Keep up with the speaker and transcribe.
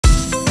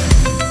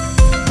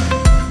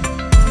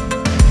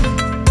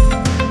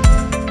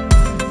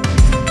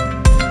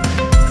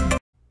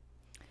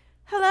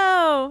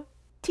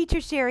Teacher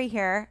Sherry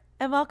here,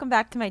 and welcome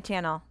back to my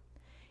channel.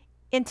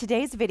 In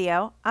today's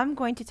video, I'm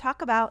going to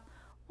talk about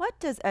what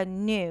does a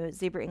new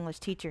Zebra English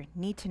teacher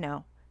need to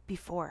know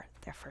before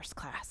their first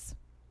class.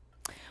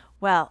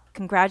 Well,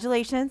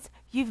 congratulations,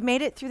 you've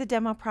made it through the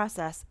demo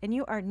process and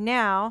you are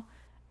now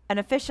an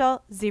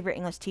official Zebra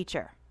English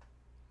teacher.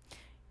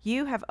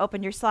 You have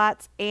opened your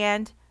slots,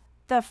 and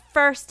the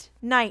first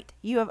night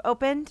you have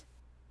opened,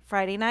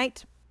 Friday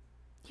night,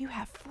 you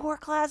have 4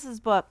 classes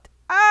booked.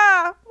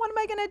 What am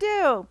I going to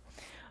do?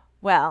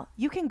 Well,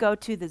 you can go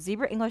to the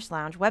Zebra English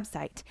Lounge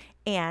website,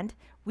 and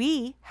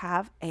we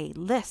have a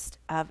list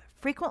of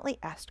frequently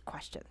asked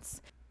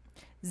questions.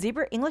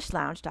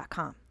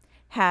 ZebraEnglishLounge.com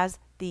has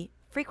the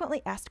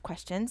frequently asked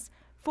questions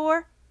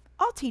for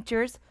all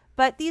teachers,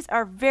 but these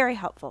are very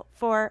helpful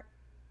for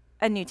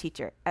a new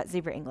teacher at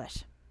Zebra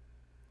English.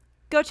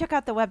 Go check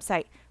out the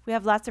website. We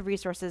have lots of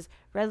resources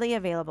readily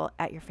available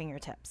at your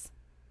fingertips.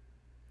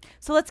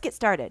 So let's get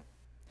started.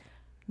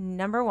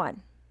 Number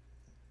 1.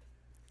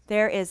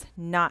 There is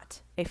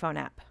not a phone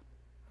app.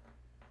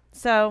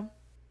 So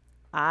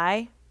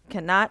I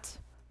cannot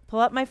pull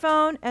up my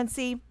phone and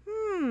see,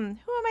 who am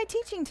I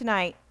teaching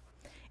tonight?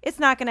 It's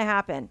not going to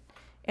happen.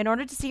 In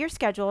order to see your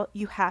schedule,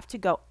 you have to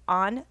go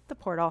on the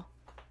portal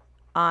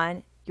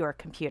on your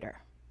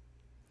computer.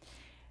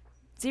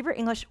 Zebra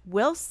English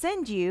will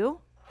send you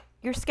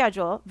your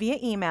schedule via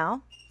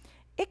email.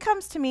 It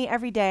comes to me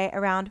every day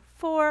around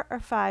 4 or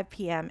 5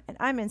 p.m. and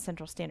I'm in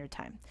Central Standard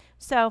Time.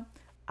 So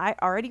I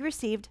already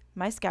received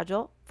my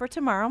schedule for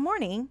tomorrow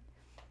morning.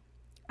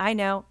 I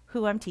know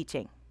who I'm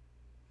teaching.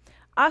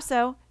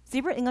 Also,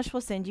 Zebra English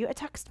will send you a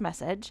text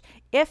message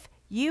if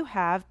you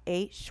have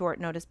a short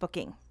notice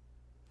booking.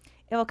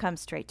 It will come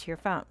straight to your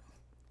phone.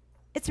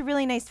 It's a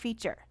really nice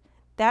feature.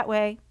 That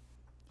way,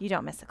 you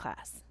don't miss a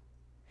class.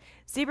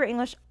 Zebra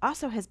English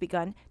also has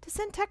begun to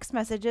send text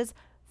messages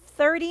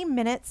 30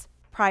 minutes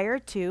prior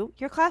to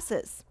your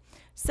classes.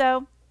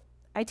 So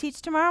I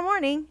teach tomorrow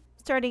morning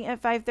starting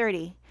at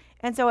 5:30.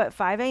 And so at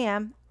 5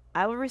 a.m.,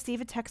 I will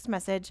receive a text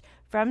message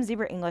from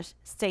Zebra English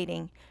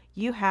stating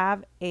you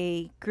have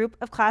a group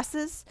of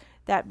classes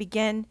that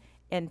begin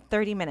in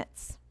 30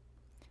 minutes.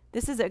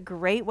 This is a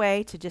great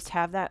way to just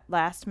have that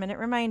last minute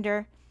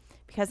reminder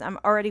because I'm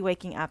already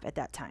waking up at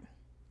that time.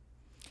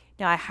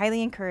 Now, I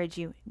highly encourage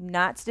you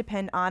not to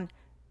depend on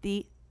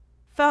the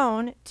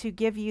phone to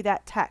give you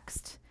that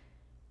text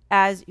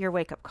as your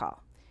wake-up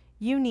call.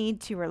 You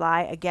need to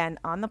rely again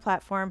on the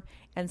platform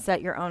and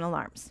set your own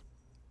alarms.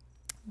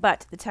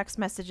 But the text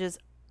messages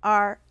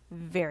are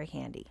very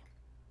handy.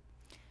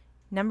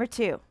 Number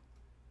 2,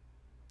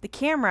 the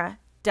camera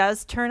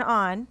does turn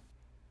on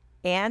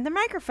and the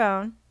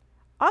microphone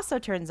also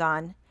turns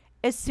on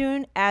as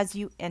soon as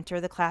you enter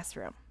the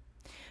classroom.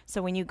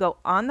 So when you go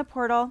on the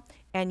portal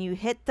and you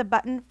hit the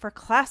button for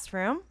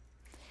classroom,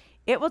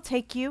 it will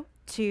take you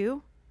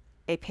to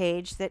a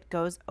page that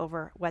goes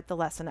over what the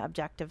lesson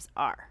objectives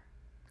are.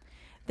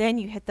 Then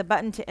you hit the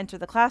button to enter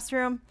the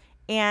classroom,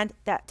 and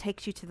that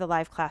takes you to the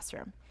live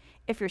classroom.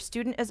 If your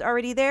student is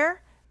already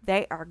there,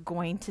 they are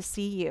going to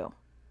see you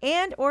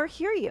and or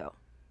hear you.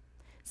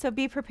 So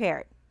be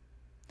prepared.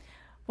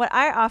 What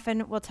I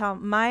often will tell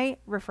my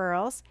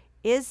referrals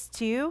is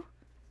to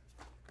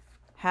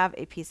have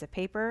a piece of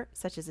paper,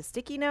 such as a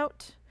sticky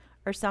note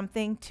or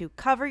something, to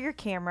cover your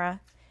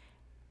camera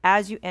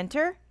as you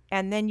enter,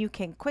 and then you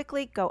can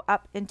quickly go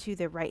up into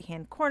the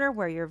right-hand corner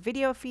where your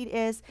video feed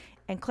is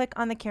and click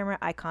on the camera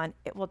icon.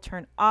 It will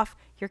turn off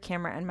your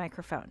camera and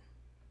microphone.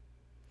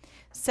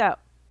 So,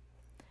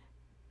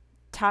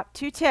 top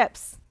 2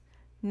 tips.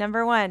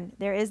 Number 1,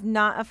 there is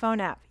not a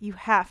phone app. You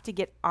have to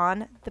get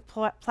on the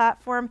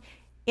platform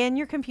in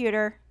your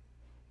computer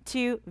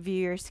to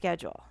view your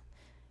schedule.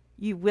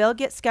 You will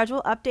get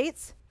schedule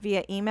updates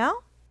via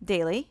email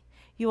daily.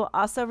 You will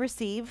also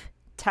receive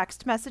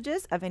text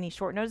messages of any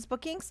short notice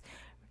bookings.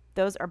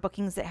 Those are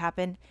bookings that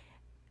happen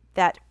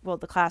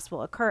the class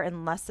will occur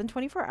in less than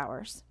 24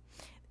 hours.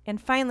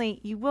 And finally,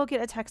 you will get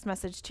a text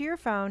message to your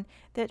phone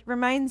that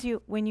reminds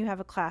you when you have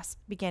a class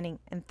beginning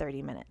in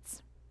 30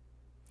 minutes.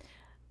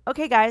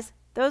 Okay, guys,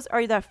 those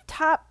are the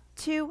top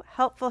 2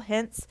 helpful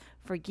hints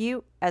for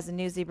you as a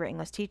new Zebra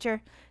English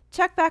teacher.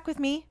 Check back with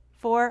me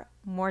for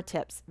more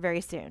tips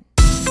very soon.